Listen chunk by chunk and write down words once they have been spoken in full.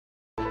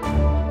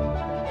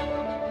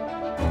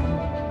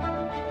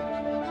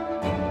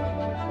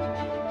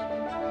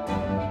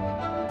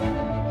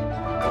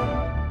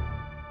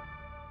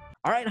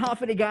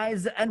Hafidi,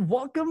 guys, and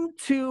welcome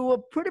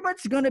to pretty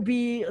much going to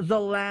be the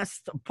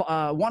last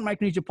One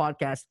Micronesia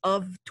podcast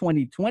of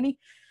 2020.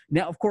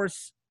 Now, of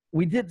course,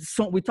 we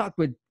talked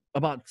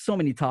about so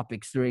many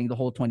topics during the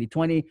whole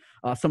 2020,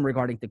 some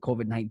regarding to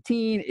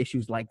COVID-19,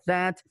 issues like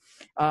that.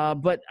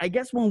 But I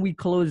guess when we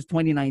close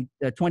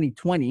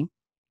 2020,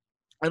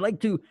 I'd like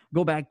to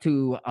go back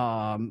to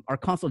our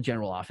consul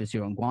general office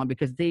here in Guam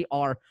because they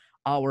are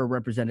our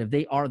representative.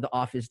 They are the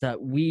office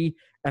that we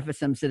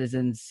FSM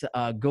citizens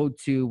go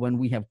to when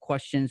we have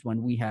questions,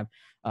 when we have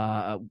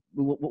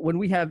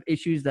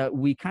issues that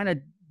we kind of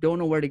don't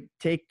know where to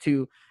take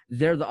to.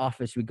 They're the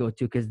office we go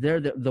to because they're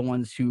the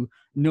ones who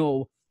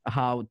know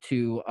how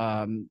to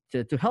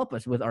help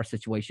us with our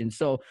situation.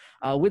 So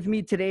with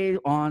me today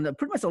on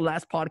pretty much the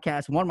last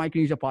podcast, One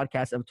Micronesia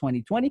Podcast of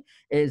 2020,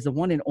 is the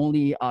one and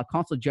only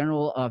Consul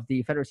General of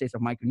the Federal States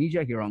of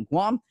Micronesia here on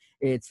Guam.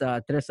 It's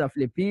Teresa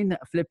Filepin.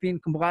 Filepin,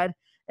 kumbrad,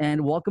 and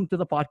welcome to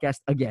the podcast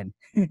again.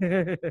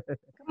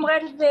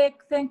 Kumbrad Vic,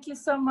 thank you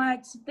so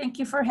much. Thank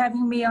you for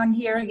having me on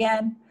here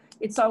again.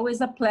 It's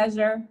always a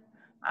pleasure.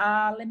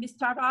 Let me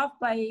start off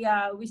by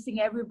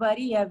wishing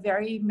everybody a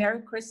very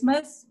Merry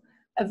Christmas.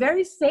 A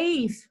very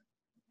safe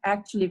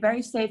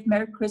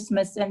Merry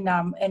Christmas and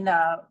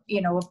a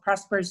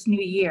prosperous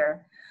New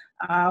Year.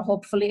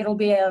 Hopefully it'll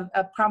be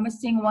a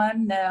promising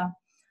one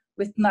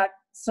with not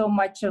so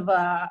much of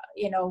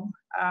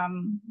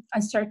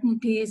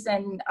uncertainties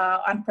and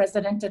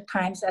unprecedented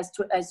times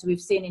as we've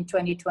seen in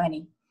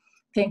 2020.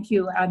 Thank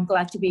you. I'm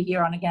glad to be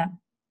here on again.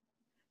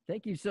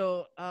 Thank you.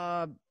 So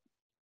I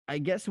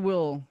guess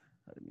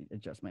let me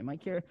adjust my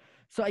mic here.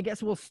 So I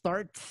guess we'll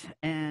start,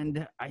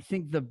 and I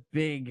think the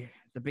big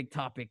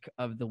topic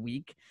of the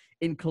week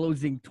in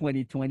closing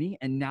 2020,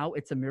 and now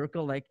it's a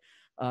miracle, like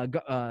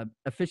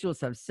officials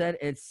have said,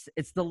 it's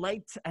the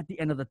light at the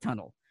end of the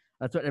tunnel.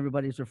 That's what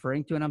everybody's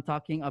referring to, and I'm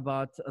talking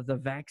about the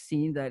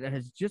vaccine that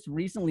has just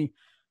recently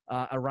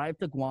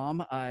arrived to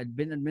Guam,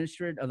 been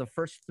administered. The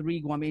first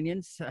 3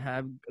 Guamanians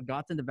have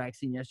gotten the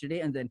vaccine yesterday,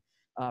 and then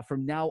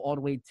from now all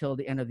the way till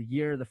the end of the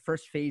year, the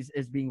first phase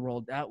is being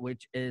rolled out,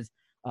 which is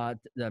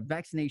the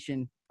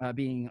vaccination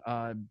being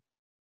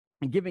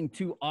giving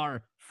to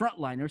our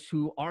frontliners,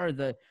 who are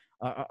the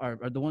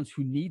ones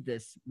who need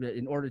this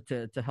in order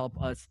to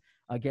help us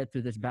get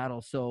through this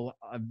battle. So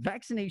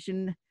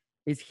vaccination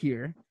is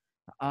here.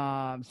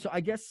 So I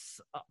guess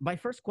my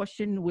first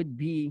question would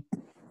be,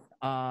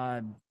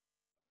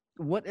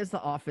 what is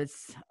the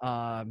office,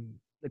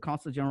 the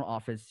Consul General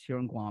Office here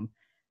in Guam,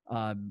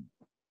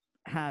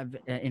 have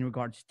in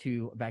regards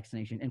to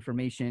vaccination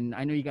information?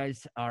 I know you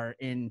guys are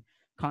in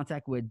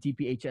contact with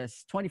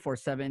DPHS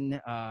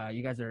 24/7.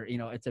 You guys are,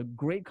 it's a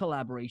great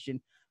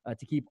collaboration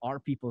to keep our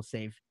people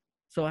safe.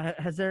 So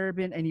has there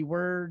been any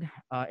word,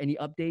 any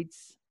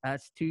updates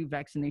as to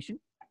vaccination?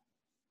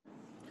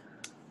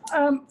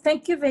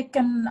 Thank you, Vic.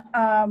 And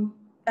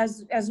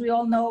as we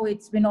all know,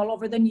 it's been all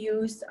over the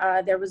news.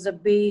 There was a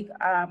big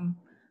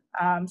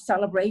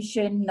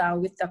celebration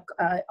with the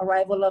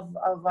arrival of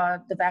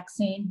the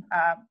vaccine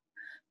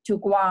to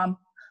Guam.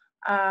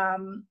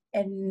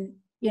 And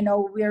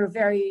we're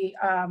very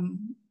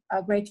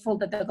grateful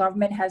that the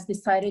government has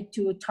decided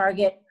to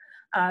target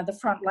the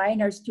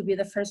frontliners to be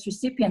the first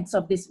recipients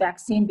of this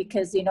vaccine,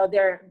 because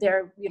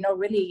they're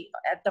really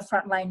at the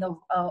front line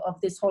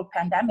of this whole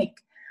pandemic.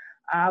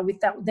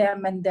 Without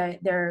them and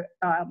their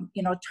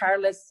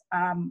tireless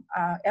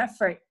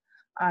effort,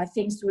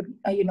 things would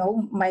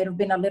might have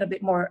been a little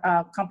bit more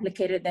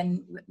complicated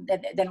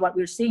than what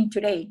we're seeing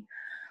today.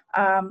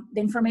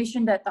 The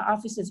information that the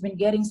office has been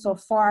getting so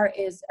far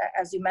is,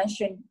 as you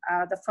mentioned,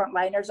 the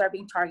frontliners are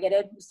being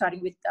targeted,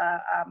 starting with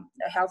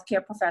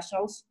healthcare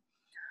professionals.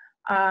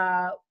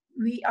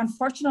 We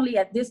unfortunately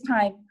at this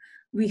time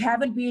we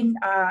haven't been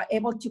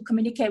able to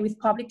communicate with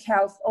public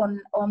health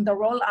on the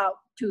rollout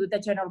to the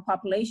general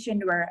population,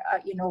 where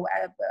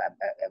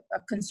a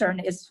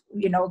concern is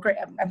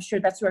I'm sure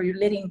that's where you're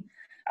leading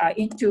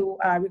into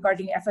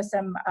regarding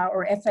FSM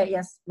or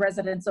FAS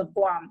residents of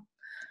Guam.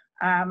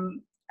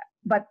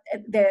 But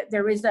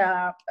there is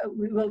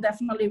we will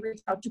definitely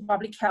reach out to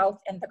public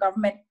health and the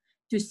government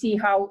to see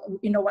how,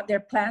 what their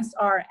plans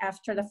are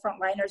after the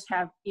frontliners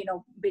have,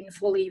 been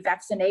fully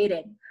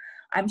vaccinated.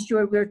 I'm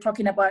sure we're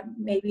talking about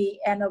maybe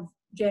end of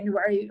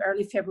January,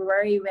 early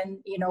February,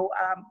 when,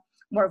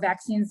 more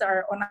vaccines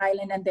are on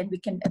island, and then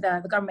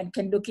the government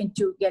can look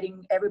into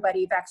getting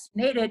everybody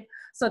vaccinated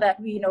so that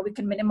we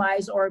can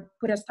minimize or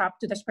put a stop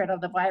to the spread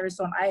of the virus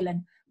on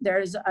island.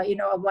 There's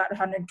about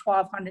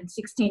 112,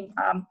 116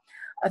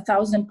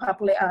 1,000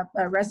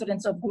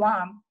 residents of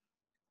Guam.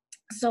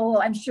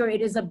 So I'm sure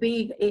it's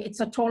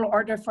a tall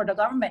order for the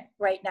government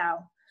right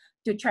now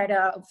to try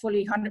to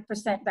fully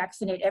 100%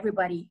 vaccinate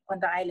everybody on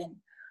the island.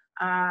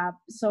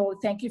 So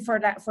thank you for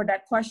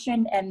that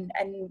question. And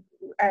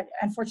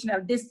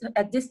unfortunately,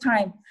 at this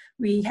time,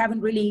 we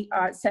haven't really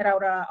set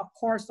out a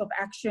course of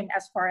action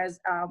as far as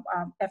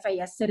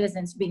FAS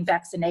citizens being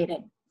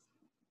vaccinated.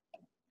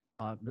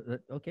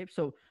 Okay,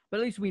 so but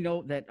at least we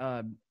know that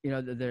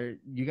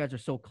you guys are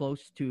so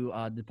close to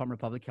the Department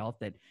of Public Health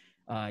that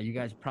you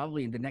guys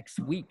probably in the next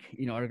week,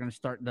 are going to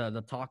start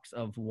the talks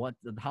of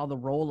how the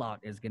rollout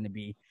is going to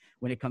be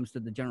when it comes to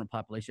the general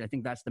population. I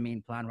think that's the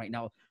main plan right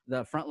now.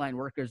 The frontline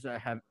workers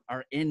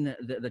are in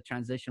the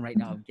transition right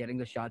now of getting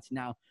the shots.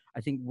 Now,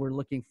 I think we're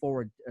looking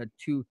forward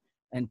to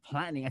and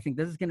planning. I think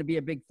this is going to be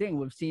a big thing.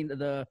 We've seen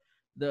the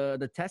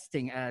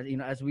testing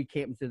as we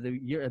came to the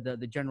year,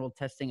 the general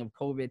testing of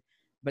COVID,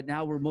 but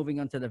now we're moving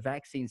on to the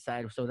vaccine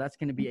side. So that's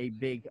going to be a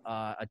big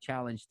a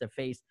challenge to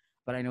face.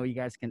 But I know you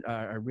guys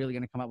are really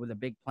going to come up with a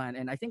big plan.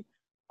 And I think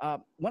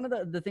one of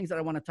the things that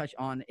I want to touch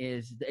on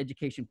is the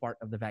education part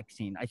of the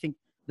vaccine. I think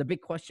the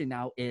big question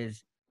now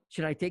is,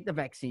 should I take the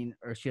vaccine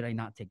or should I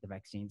not take the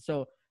vaccine?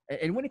 So,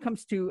 and when it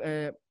comes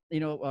to,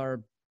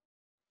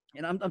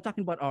 I'm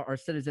talking about our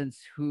citizens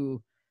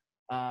who,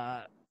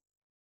 I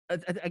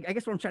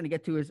guess what I'm trying to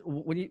get to is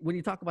when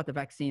you talk about the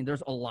vaccine,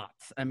 there's a lot.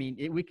 I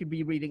mean, we could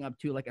be reading up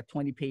to like a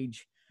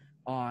 20-page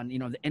on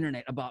the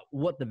internet about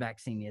what the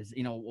vaccine is,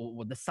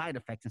 with the side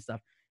effects and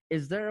stuff.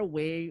 Is there a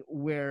way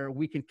where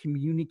we can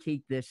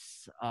communicate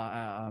this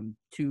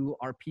to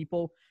our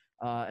people,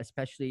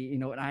 especially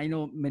and I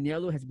know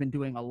Manielu has been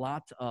doing a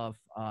lot of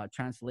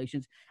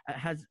translations.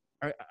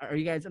 Are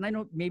you guys, and I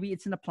know maybe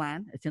it's in the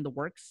plan, it's in the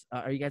works.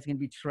 Are you guys going to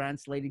be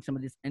translating some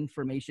of this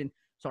information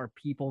so our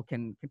people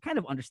can kind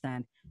of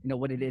understand,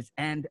 what it is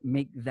and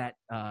make that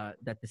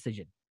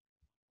decision?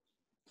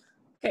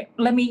 Okay,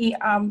 let me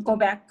go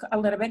back a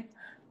little bit.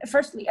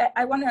 Firstly,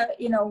 I want to,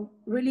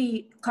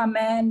 really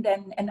commend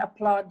and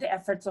applaud the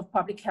efforts of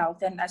public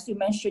health. And as you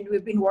mentioned,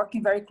 we've been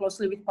working very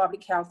closely with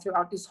public health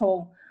throughout this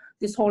whole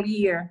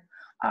year.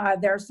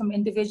 There are some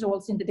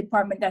individuals in the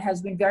department that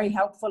has been very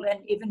helpful, and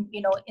even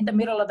in the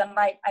middle of the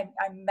night,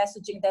 I'm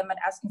messaging them and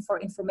asking for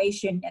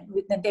information, and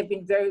they've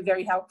been very,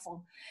 very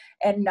helpful.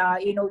 And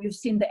you've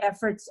seen the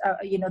efforts,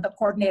 the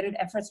coordinated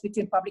efforts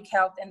between public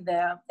health and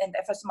the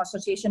FSM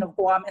Association of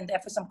Guam and the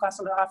FSM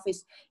Consular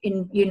Office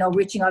in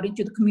reaching out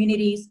into the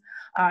communities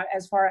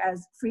as far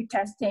as free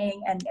testing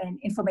and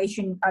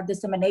information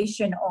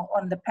dissemination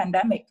on the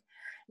pandemic.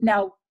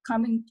 Now,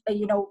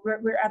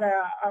 we're at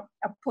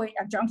a point,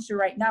 a juncture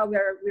right now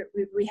where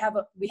we have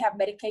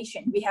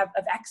medication, we have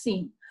a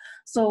vaccine.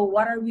 So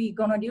what are we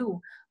gonna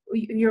do?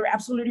 You're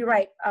absolutely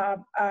right.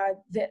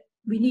 That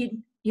we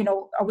need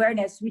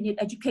awareness, we need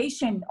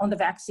education on the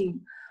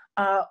vaccine.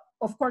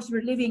 Of course,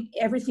 we're leaving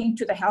everything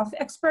to the health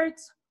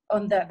experts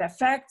on the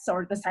effects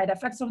or the side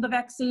effects of the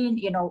vaccine.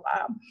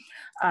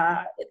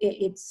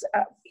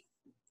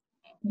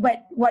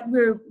 But what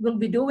we'll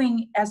be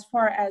doing as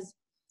far as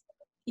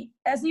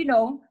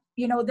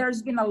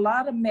there's been a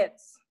lot of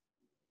myths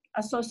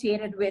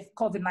associated with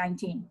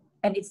COVID-19.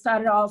 And it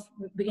started off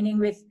beginning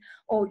with,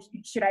 oh,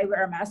 should I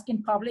wear a mask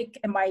in public?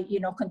 Am I,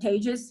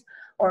 contagious?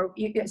 Or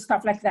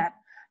stuff like that.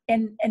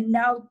 And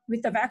now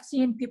with the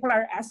vaccine, people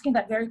are asking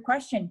that very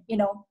question,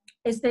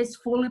 is this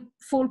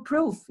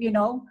foolproof?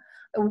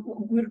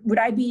 Would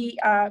I be,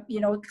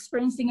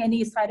 experiencing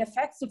any side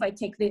effects if I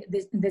take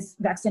this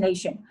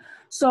vaccination?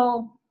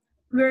 So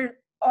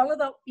all of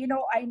the,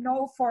 I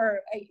know for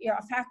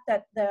a fact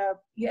that the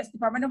U.S.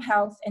 Department of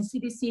Health and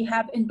CDC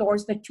have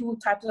endorsed the two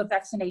types of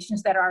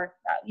vaccinations that are,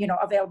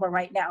 available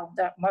right now,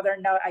 the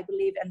Moderna, I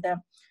believe, and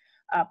the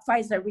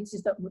Pfizer, which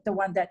is the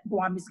one that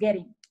Guam is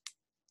getting.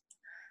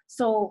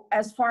 So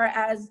as far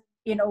as,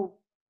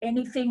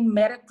 anything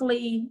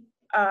medically,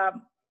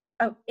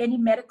 any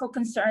medical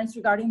concerns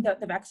regarding the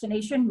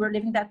vaccination, we're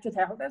leaving that to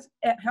the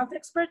health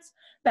experts.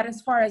 But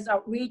as far as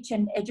outreach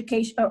and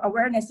education,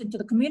 awareness into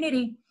the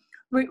community,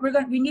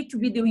 we need to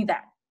be doing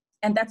that.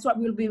 And that's what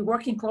we'll be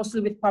working closely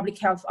with public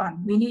health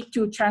on. We need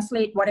to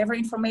translate whatever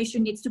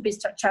information needs to be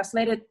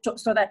translated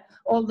so that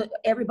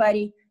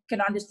everybody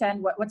can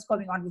understand what's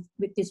going on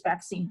with this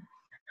vaccine.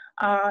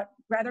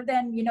 Rather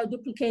than,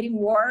 duplicating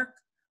work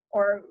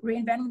or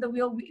reinventing the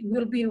wheel,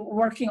 we'll be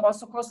working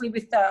also closely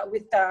with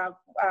the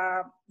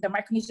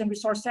Micronesian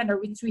Resource Center,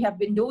 which we have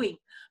been doing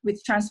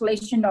with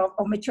translation of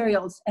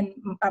materials, and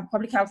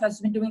public health has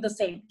been doing the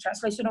same,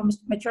 translation of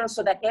materials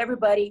so that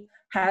everybody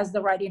has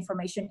the right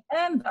information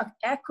and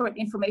accurate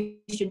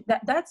information.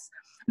 That's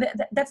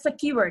the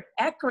keyword,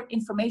 accurate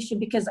information,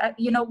 because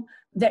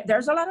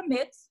there's a lot of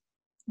myths,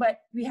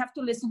 but we have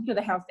to listen to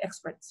the health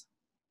experts.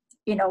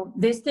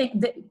 This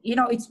thing,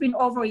 it's been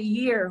over a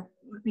year,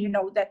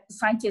 that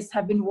scientists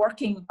have been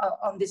working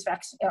on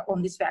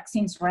these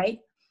vaccines, right?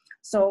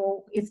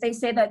 So if they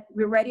say that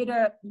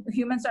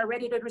humans are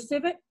ready to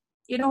receive it,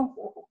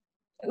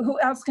 who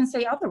else can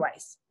say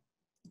otherwise?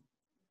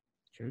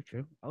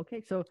 True.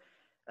 Okay, so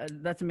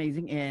that's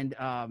amazing, and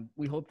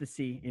we hope to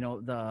see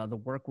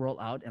the work roll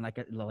out, and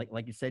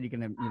like you said, you're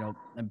gonna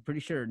I'm pretty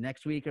sure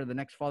next week or the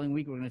next following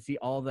week we're gonna see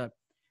all the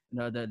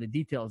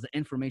details, the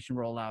information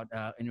roll out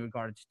in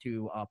regards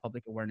to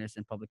public awareness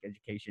and public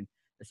education,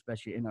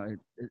 especially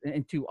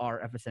into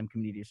our FSM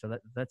community. So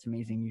that's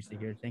amazing news to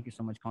hear. Thank you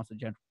so much, Consul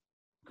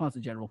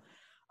General.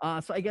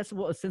 So I guess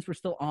since we're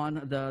still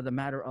on the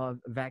matter of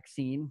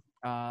vaccine,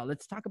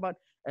 let's talk about.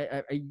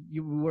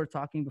 You were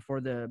talking before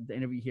the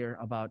interview here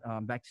about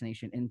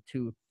vaccination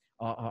into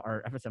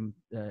our FSM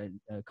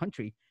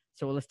country.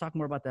 So let's talk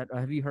more about that.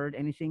 Have you heard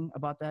anything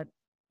about that?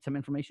 Some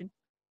information?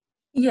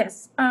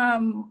 Yes.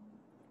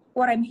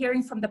 What I'm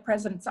hearing from the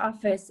president's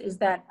office is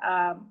that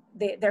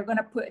they're going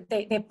to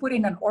they put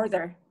in an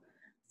order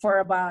for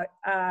about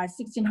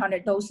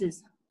 1,600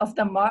 doses of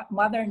the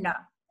Moderna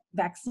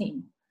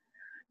vaccine.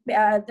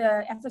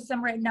 The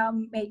FSM right now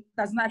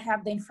does not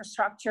have the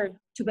infrastructure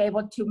to be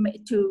able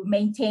to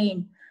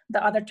maintain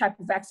the other type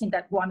of vaccine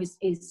that Guam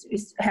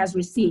has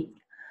received.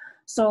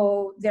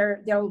 So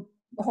they'll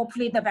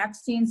hopefully the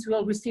vaccines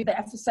will be received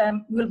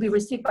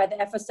by the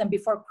FSM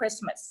before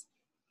Christmas.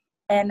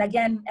 And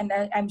again, and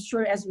I'm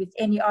sure as with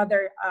any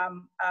other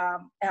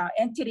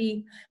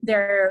entity,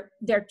 they're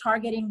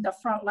targeting the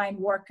frontline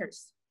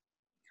workers.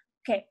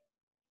 Okay,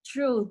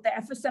 true, the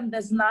FSM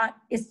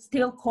is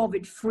still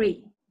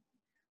COVID-free,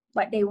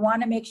 but they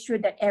want to make sure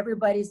that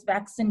everybody's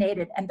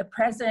vaccinated. And the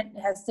president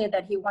has said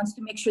that he wants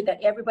to make sure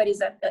that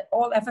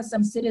all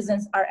FSM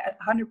citizens are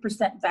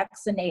 100%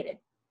 vaccinated.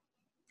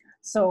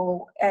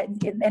 So, and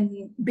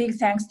big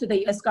thanks to the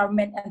U.S.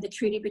 government and the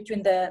treaty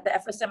between the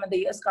FSM and the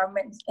U.S.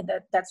 government. And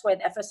that's why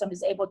the FSM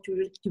is able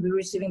to be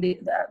receiving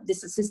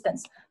this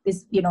assistance,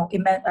 this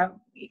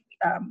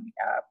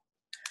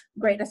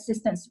great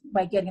assistance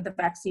by getting the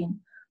vaccine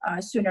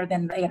sooner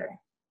than later.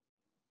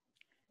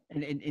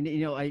 And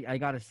I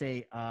gotta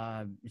say,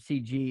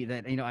 CG,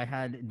 that I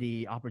had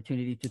the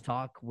opportunity to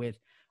talk with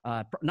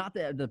not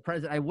the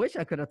president. I wish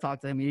I could have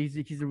talked to him.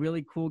 He's a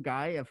really cool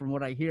guy, from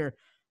what I hear.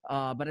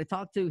 But I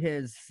talked to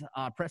his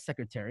press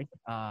secretary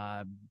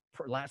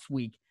last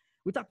week.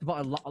 We talked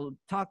about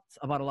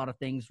a lot of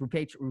things.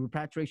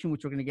 Repatriation,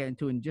 which we're going to get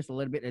into in just a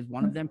little bit, is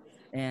one of them,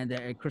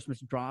 and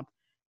Christmas drop.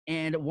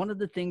 And one of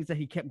the things that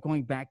he kept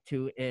going back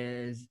to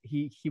is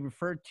he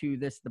referred to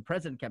this. The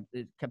president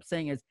kept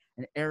saying as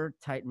an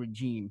airtight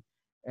regime.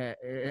 I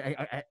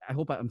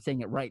hope I'm saying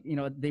it right.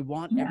 They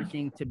want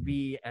everything to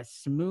be as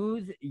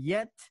smooth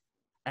yet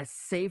as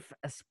safe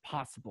as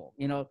possible.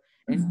 And the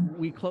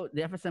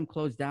FSM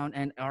closed down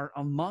and are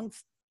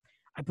amongst,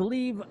 I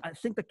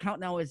think the count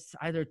now is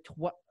either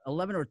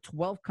 11 or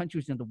 12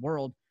 countries in the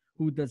world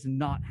who does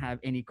not have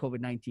any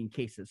COVID-19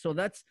 cases. So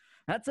that's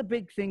a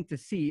big thing to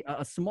see.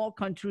 A small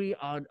country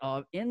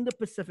in the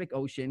Pacific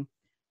Ocean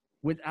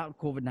without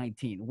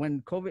COVID-19.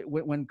 When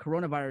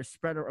coronavirus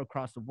spread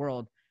across the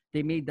world,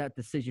 they made that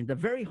decision, the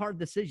very hard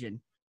decision,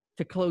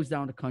 to close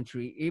down the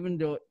country, even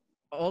though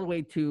all the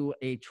way to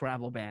a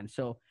travel ban.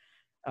 So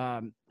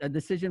a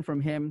decision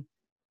from him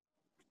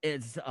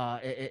is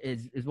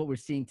what we're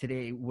seeing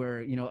today,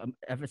 where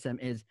FSM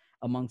is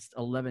amongst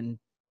 11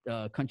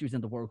 countries in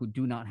the world who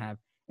do not have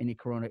any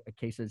corona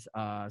cases.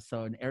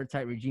 So an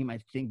airtight regime, I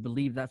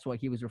believe that's what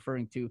he was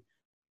referring to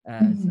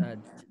as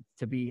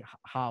to be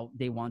how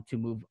they want to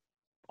move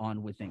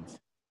on with things.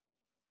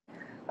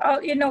 Oh,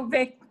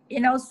 Vic,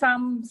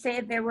 some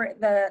say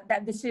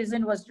that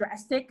decision was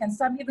drastic, and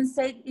some even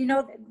say,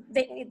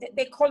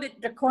 they call it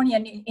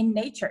draconian in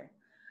nature,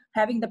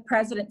 having the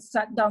president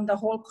shut down the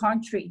whole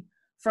country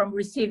from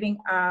receiving,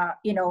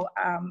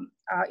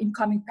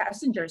 incoming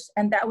passengers.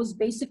 And that was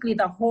basically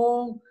the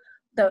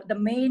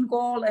main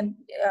goal, and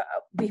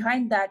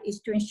behind that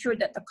is to ensure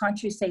that the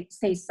country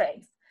stays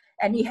safe.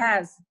 And he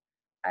has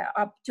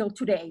up till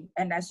today.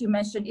 And as you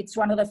mentioned, it's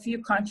one of the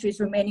few countries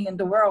remaining in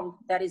the world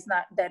that is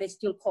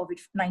still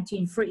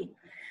COVID-19 free.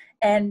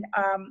 And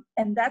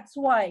that's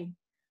why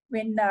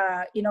when,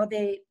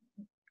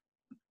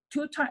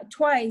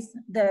 twice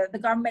the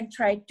government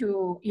tried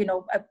to,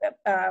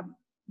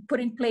 put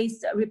in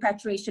place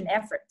repatriation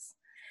efforts.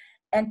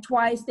 And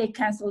twice they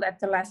canceled at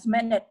the last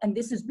minute. And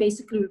this is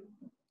basically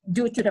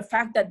due to the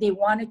fact that they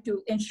wanted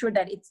to ensure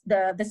that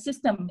the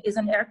system is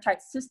an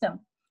airtight system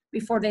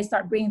before they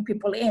start bringing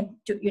people in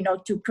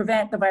to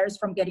prevent the virus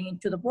from getting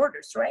into the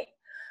borders, right?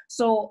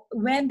 So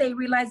when they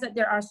realized that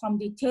there are some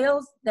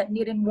details that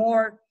needed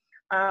more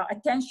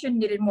attention,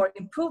 needed more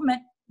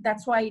improvement,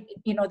 that's why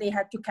they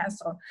had to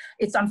cancel.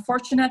 It's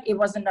unfortunate. It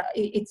wasn't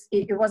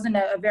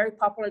a very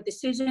popular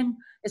decision,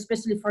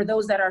 especially for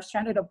those that are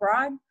stranded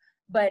abroad,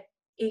 but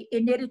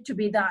it needed to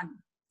be done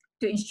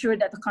to ensure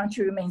that the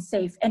country remains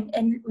safe.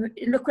 And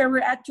look where we're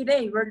at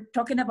today. We're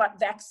talking about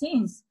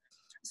vaccines.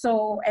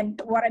 So,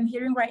 and what I'm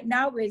hearing right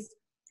now is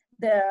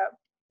the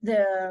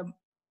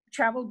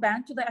travel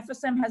ban to the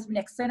FSM has been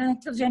extended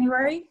until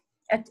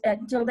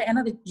until the end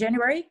of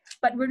January.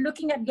 But we're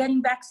looking at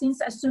getting vaccines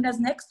as soon as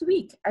next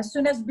week, as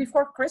soon as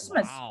before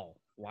Christmas.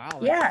 Wow.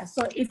 Yeah.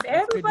 So if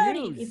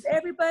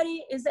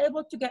everybody is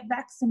able to get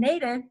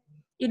vaccinated,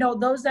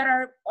 those that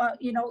are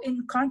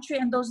in country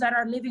and those that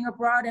are living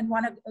abroad and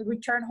want to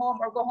return home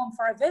or go home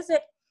for a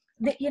visit,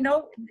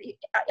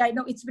 I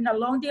know it's been a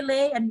long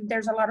delay and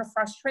there's a lot of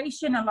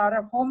frustration, a lot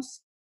of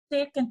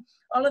homesick and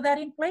all of that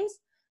in place,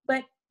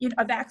 but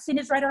a vaccine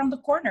is right around the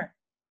corner.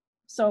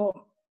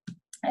 So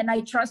And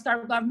I trust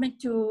our government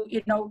to,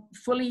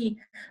 fully,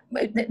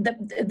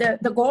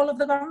 the goal of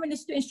the government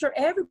is to ensure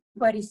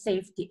everybody's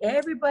safety,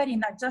 everybody,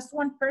 not just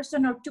one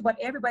person or two, but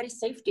everybody's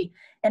safety.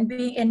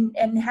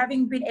 And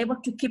having been able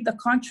to keep the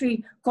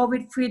country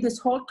COVID-free this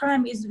whole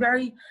time is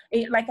very,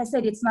 like I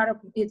said, it's not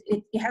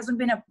it hasn't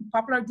been a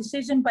popular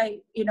decision by,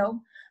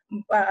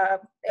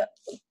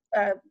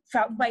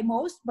 felt by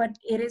most, but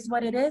it is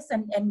what it is.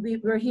 And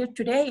we're here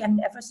today, and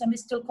FSM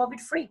is still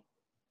COVID-free.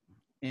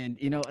 And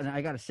and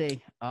I gotta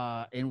say,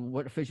 and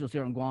what officials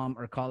here in Guam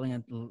are calling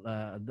it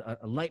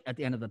a light at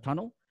the end of the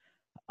tunnel,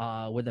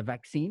 with the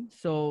vaccine.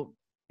 So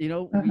we,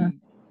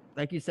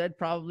 like you said,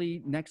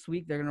 probably next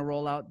week they're gonna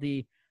roll out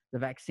the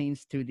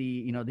vaccines to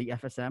the the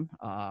FSM,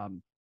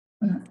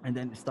 and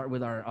then start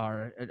with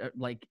our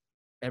like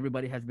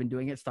everybody has been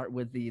doing it. Start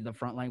with the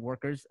frontline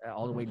workers,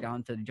 all the way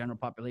down to the general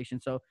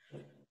population. So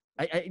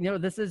I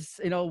this is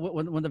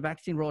when the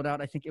vaccine rolled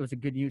out, I think it was a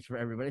good news for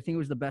everybody. I think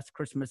it was the best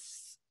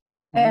Christmas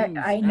news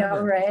I know,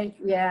 ever. right?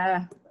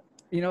 Yeah.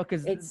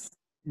 Because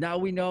now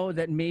we know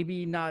that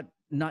maybe not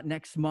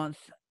next month,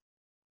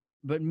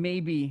 but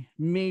maybe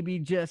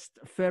just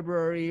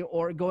February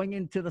or going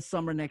into the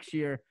summer next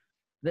year,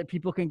 that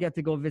people can get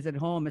to go visit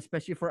home,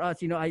 especially for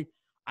us.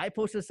 I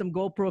posted some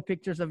GoPro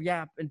pictures of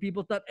Yap, and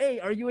people thought, hey,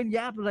 are you in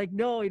Yap? I'm like,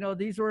 no,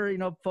 these were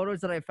photos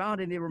that I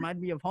found, and they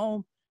remind me of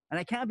home, and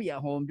I can't be at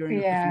home during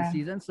the Christmas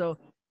season. So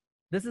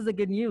this is a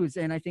good news,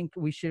 and I think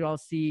we should all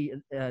see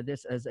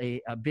this as a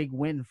big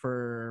win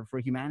for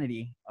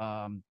humanity.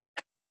 But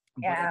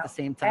at the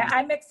same time,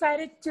 I'm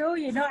excited too.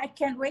 I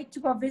can't wait to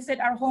go visit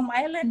our home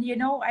island.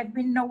 I've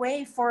been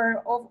away for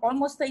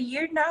almost a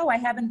year now. I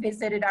haven't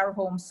visited our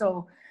home,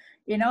 so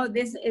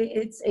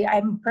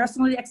I'm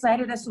personally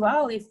excited as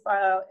well. If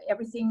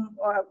everything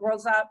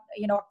rolls out,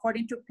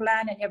 according to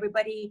plan, and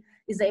everybody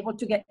is able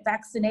to get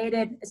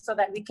vaccinated, so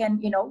that we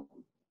can,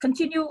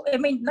 continue. I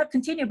mean, not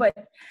continue, but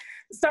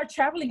start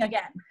traveling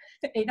again.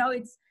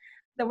 It's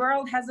the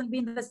world hasn't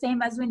been the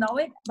same as we know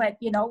it, but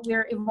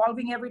we're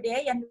evolving every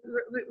day, and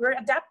we're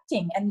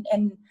adapting.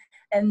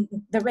 And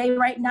the way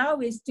right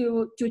now is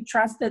to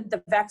trust that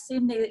the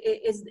vaccine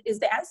is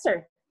the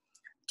answer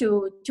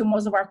to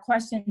most of our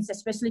questions,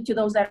 especially to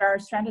those that are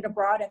stranded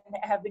abroad and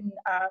have been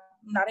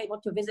not able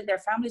to visit their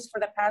families for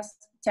the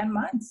past 10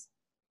 months.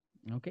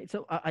 Okay,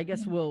 so I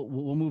guess we'll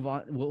move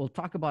on. We'll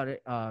talk about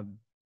it. Have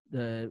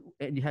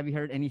you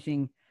heard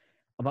anything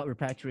about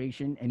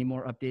repatriation? Any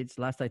more updates?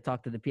 Last I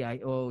talked to the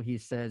PIO, he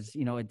says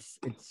it's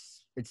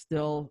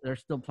still, they're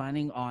still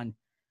planning on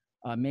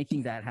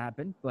making that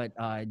happen. But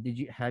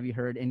have you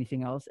heard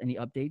anything else? Any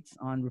updates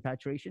on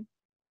repatriation?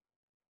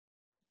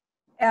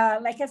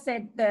 Like I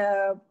said,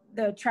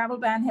 the travel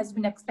ban has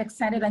been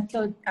extended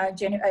until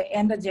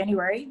end of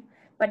January.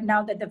 But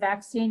now that the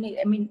vaccine,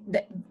 I mean,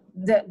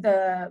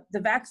 the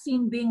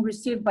vaccine being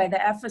received by the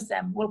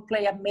FSM will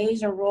play a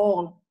major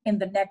role in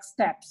the next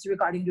steps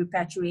regarding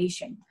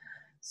repatriation.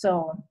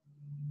 So,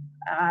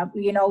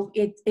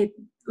 it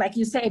like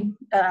you said,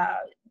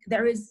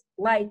 there is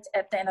light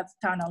at the end of the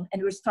tunnel,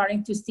 and we're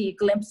starting to see a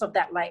glimpse of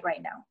that light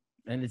right now.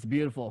 And it's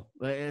beautiful.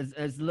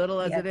 As little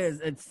as it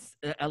is, it's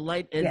a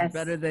light is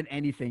better than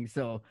anything.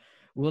 So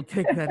we'll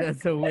take that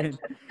as a win.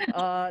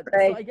 Right.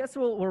 So I guess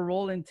we'll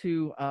roll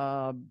into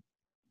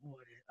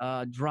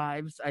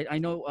drives. I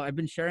know I've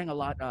been sharing a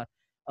lot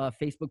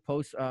Facebook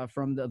posts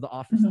from the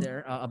office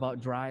there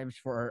about drives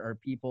for our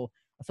people.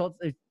 So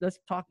let's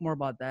talk more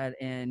about that,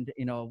 and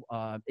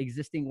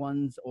existing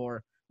ones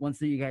or ones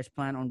that you guys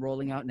plan on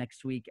rolling out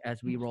next week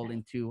as we roll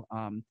into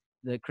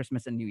the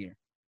Christmas and New Year.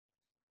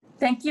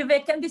 Thank you,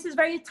 Vic. And this is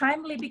very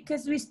timely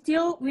because we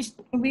still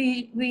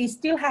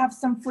have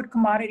some food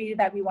commodity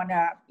that we want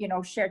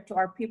to share to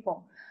our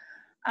people.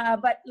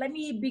 But let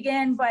me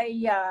begin by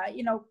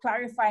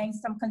clarifying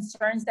some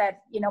concerns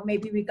that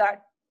maybe we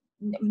got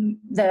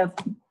the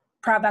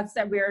products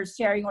that we're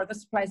sharing or the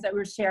supplies that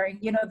we're sharing,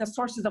 the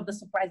sources of the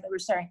supplies that we're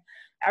sharing.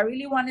 I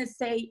really want to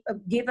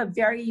give a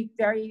very,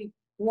 very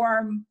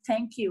warm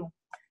thank you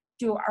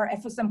to our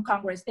FSM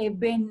Congress. They've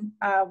been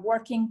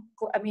working,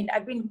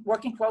 I've been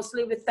working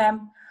closely with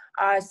them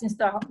since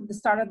the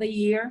start of the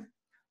year,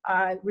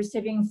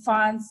 receiving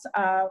funds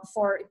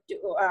for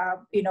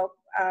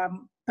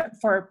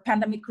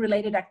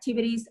pandemic-related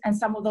activities, and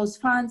some of those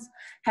funds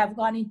have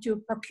gone into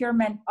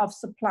procurement of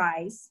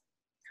supplies.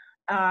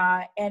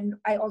 And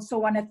I also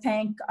want to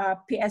thank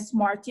PS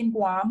Martin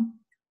Guam,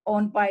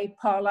 owned by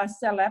Paula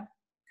Celeb.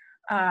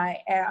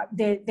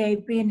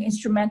 They've been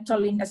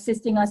instrumental in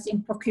assisting us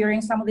in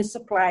procuring some of the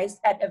supplies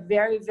at a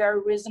very,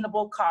 very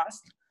reasonable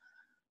cost.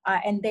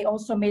 And they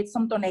also made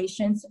some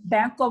donations.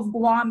 Bank of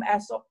Guam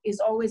is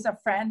always a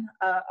friend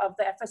of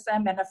the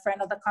FSM and a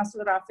friend of the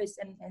consulate office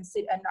and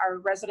our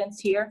residents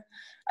here.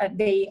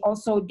 They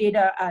also did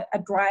a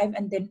drive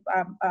and then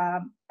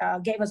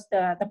gave us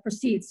the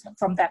proceeds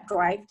from that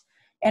drive.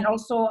 And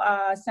also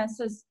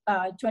Census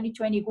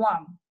 2020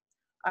 Guam,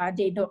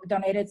 they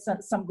donated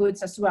some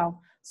goods as well.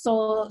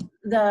 So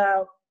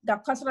the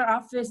consular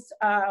office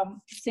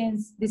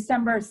since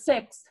December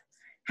 6th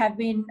have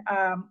been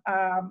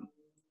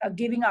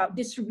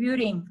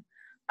distributing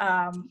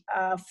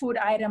food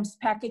items,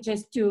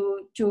 packages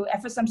to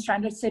FSM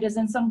stranded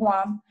citizens in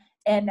Guam,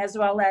 and as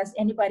well as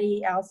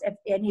anybody else, if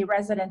any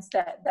residents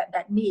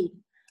that need.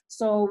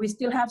 So we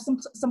still have some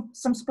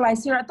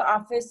supplies here at the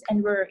office,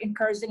 and we're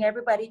encouraging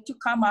everybody to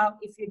come out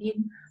if you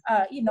need,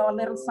 a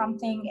little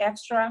something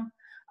extra.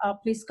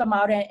 Please come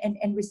out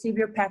and receive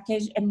your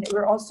package. And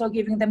we're also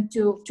giving them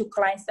to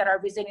clients that are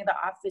visiting the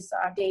office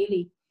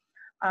daily.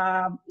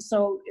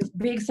 So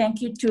big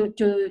thank you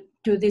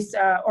to these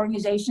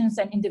organizations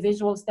and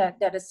individuals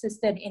that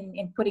assisted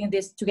in putting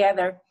this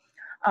together.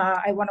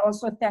 I want to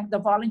also thank the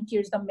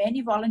volunteers, the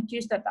many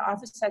volunteers that the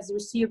office has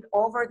received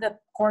over the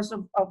course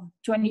of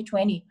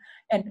 2020,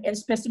 and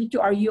especially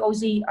to our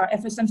UOZ, our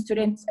FSM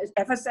students,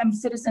 FSM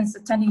citizens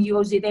attending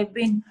UOZ. They've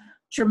been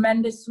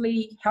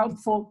tremendously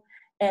helpful,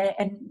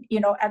 and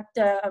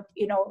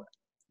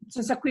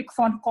just a quick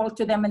phone call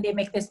to them and they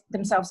make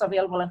themselves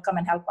available and come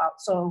and help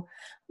out. So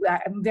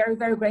I'm very,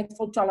 very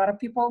grateful to a lot of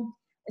people,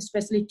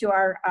 especially to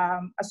our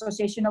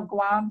Association of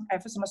Guam,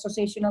 FSM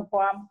Association of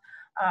Guam,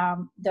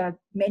 the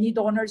many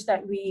donors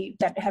that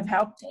have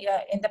helped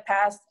in the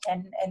past,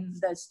 and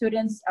the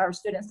students, our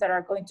students that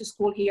are going to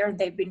school here.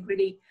 They've been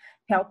really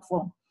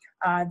helpful.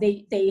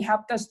 They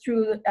helped us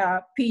through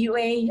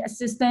PUA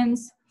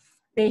assistance.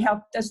 They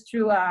helped us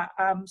through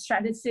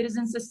stranded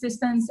citizens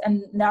assistance,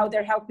 and now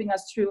they're helping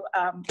us through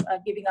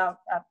giving out,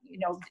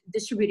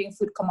 distributing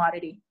food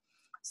commodity.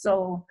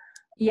 So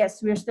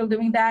yes, we're still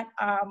doing that.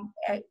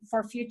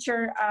 For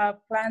future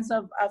plans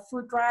of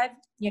food drive,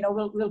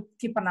 we'll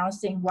keep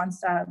announcing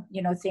once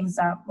things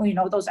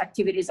those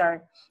activities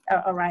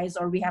arise,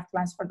 or we have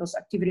plans for those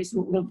activities.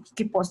 We'll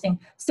keep posting.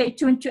 Stay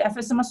tuned to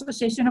FSM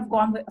Association of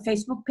Guam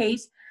Facebook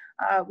page.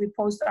 We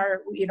post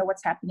our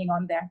what's happening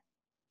on there.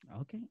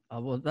 Okay.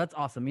 Well, that's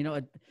awesome.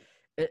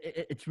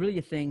 It's really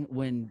a thing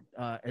when,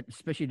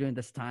 especially during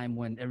this time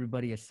when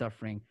everybody is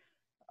suffering,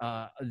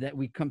 that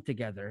we come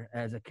together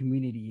as a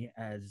community,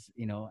 as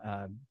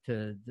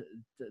to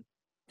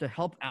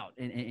help out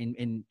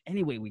in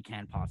any way we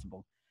can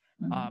possible.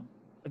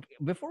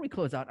 Before we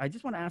close out, I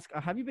just want to ask: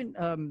 have you been?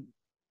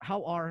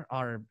 How are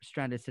our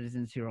stranded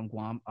citizens here on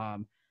Guam?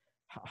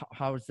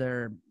 How's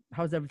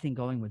everything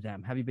going with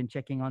them? Have you been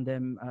checking on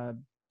them?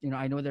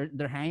 I know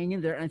they're hanging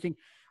in there, and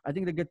I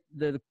think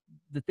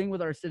the thing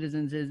with our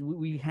citizens is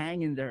we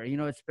hang in there.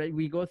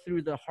 We go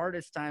through the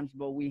hardest times,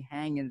 but we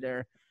hang in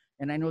there.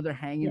 And I know they're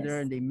hanging there,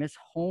 and they miss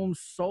home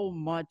so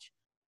much,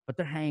 but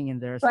they're hanging in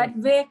there. But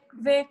Vic,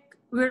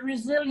 we're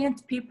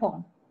resilient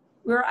people.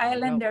 We're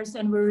islanders,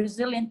 and we're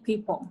resilient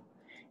people,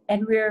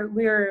 and we're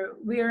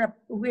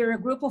a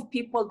group of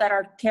people that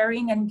are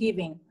caring and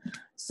giving.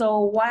 So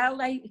while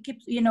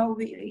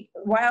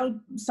while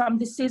some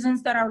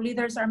decisions that our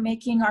leaders are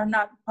making are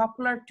not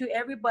popular to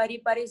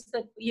everybody, but it's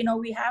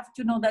we have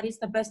to know that it's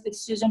the best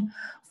decision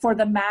for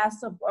the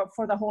mass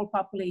for the whole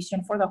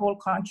population, for the whole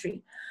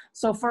country.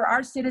 So for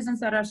our citizens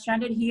that are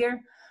stranded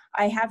here,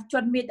 I have to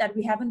admit that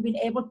we haven't been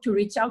able to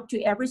reach out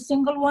to every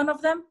single one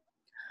of them,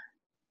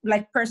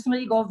 like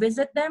personally go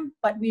visit them,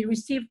 but we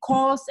receive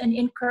calls and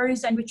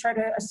inquiries, and we try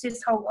to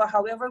assist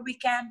however we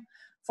can.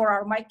 For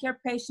our MyCare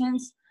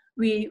patients,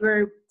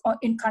 we're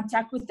in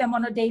contact with them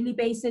on a daily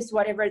basis,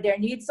 whatever their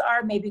needs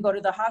are. Maybe go to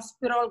the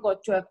hospital, go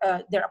to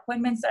their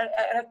appointments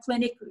at a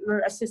clinic.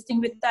 We're assisting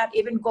with that.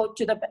 Even go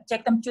to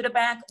take them to the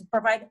bank,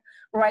 provide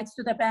rides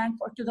to the bank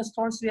or to the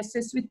stores. We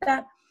assist with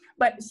that.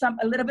 But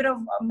a little bit of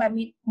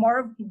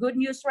more good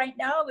news right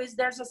now is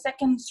there's a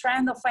second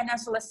strand of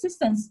financial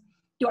assistance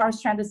to our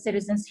stranded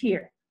citizens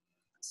here.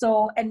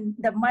 So, and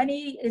the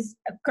money is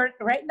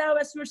right now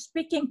as we're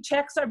speaking,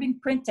 checks are being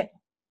printed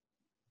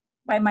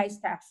by my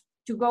staff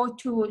to go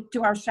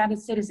to our stranded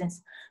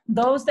citizens.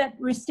 Those that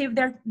receive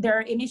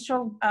their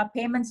initial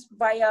payments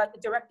via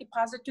direct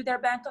deposit to their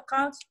bank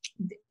accounts,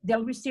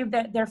 they'll receive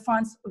their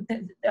funds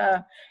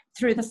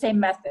through the same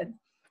method.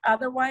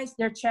 Otherwise,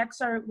 their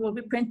checks will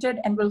be printed,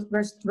 and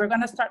we're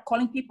going to start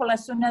calling people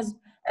as soon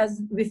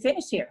as we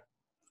finish here.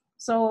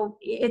 So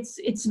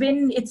it's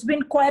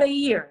been quite a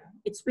year.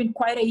 It's been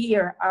quite a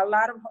year. A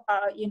lot of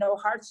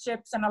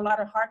hardships and a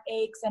lot of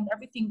heartaches and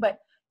everything. But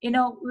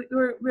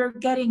we're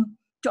getting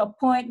to a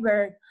point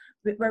where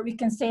we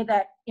can say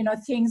that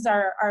things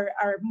are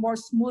more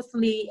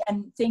smoothly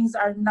and things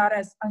are not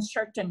as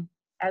uncertain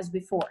as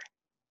before.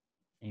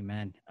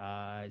 Amen.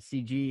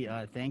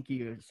 CG, thank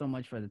you so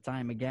much for the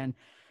time again.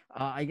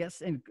 I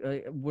guess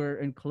we're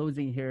in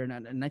closing here,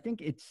 and I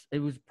think it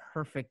was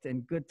perfect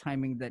and good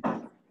timing that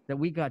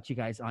we got you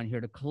guys on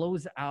here to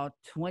close out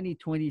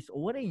 2020. So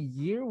what a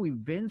year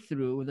we've been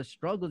through, the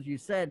struggles you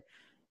said.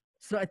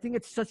 So I think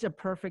it's such a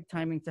perfect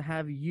timing to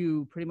have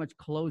you pretty much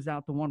close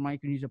out the One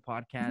Micronesia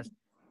podcast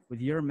with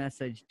your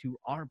message to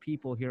our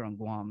people here on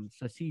Guam.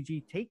 So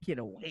CG, take it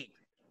away.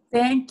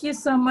 Thank you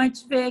so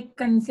much, Vic,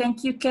 and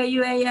thank you,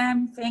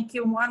 KUAM. Thank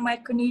you, One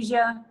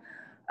Micronesia.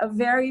 A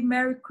very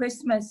Merry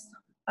Christmas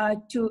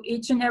to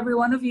each and every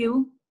one of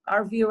you,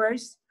 our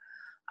viewers.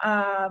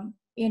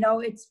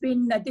 It's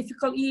been a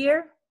difficult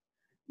year,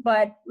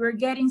 but we're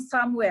getting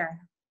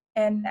somewhere.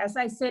 And as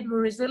I said,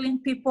 we're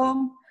resilient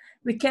people.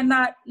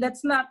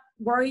 Let's not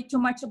worry too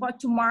much about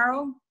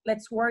tomorrow.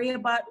 Let's worry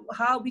about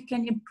how we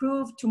can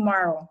improve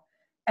tomorrow,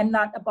 and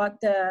not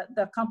about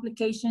the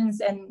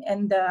complications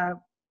and the,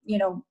 you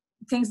know,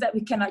 things that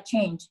we cannot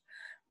change.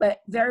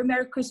 But very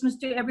Merry Christmas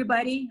to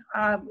everybody.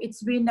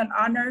 It's been an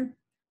honor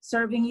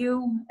serving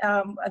you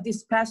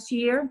this past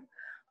year.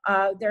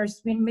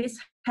 There's been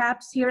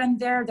mishaps here and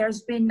there.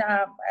 There's been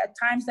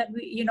times that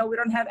we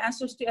don't have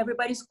answers to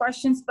everybody's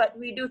questions, but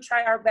we do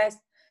try our best.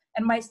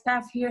 And my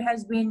staff here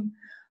has been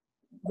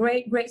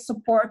great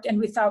support. And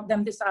without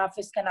them, this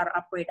office cannot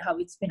operate how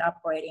it's been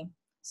operating.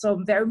 So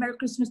very Merry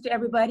Christmas to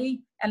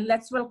everybody. And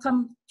let's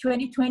welcome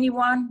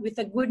 2021 with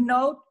a good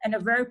note and a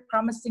very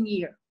promising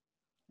year.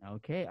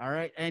 Okay. All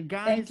right. And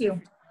guys, Thank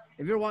you.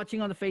 If you're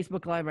watching on the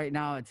Facebook Live right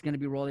now, it's going to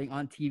be rolling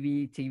on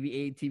TV,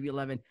 TV8,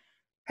 TV11.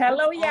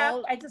 Hello,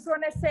 Yap. I just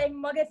want to say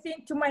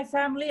magasin to my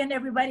family and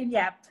everybody in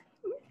Yap.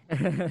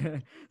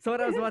 So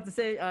what I was about to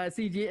say,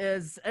 CG,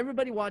 is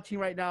everybody watching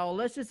right now,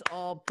 let's just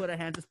all put a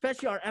hand,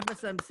 especially our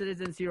FSM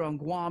citizens here on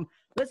Guam.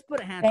 Let's put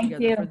a hand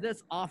together for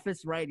this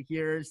office right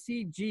here.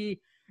 CG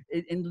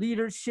in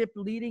leadership,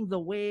 leading the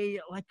way.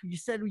 Like you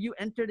said, you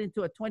entered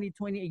into a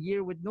 2020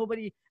 year with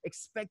nobody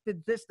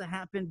expected this to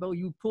happen, but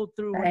you pulled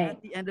through. We're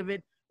at the end of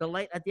it, the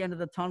light at the end of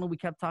the tunnel we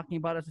kept talking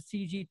about as a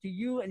CG. To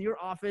you and your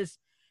office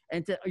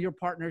and to your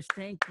partners,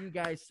 thank you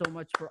guys so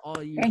much for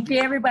all you. Thank you,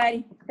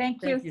 everybody.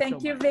 Thank you,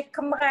 Vic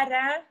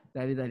Camarada.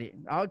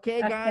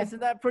 Okay, guys, so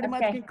that pretty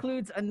much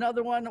concludes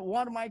another One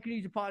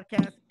Micronesia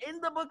Podcast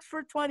in the books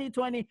for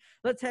 2020.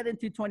 Let's head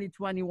into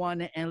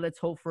 2021 and let's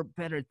hope for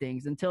better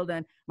things. Until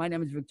then, my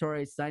name is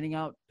Victoriois, signing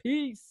out.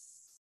 Peace.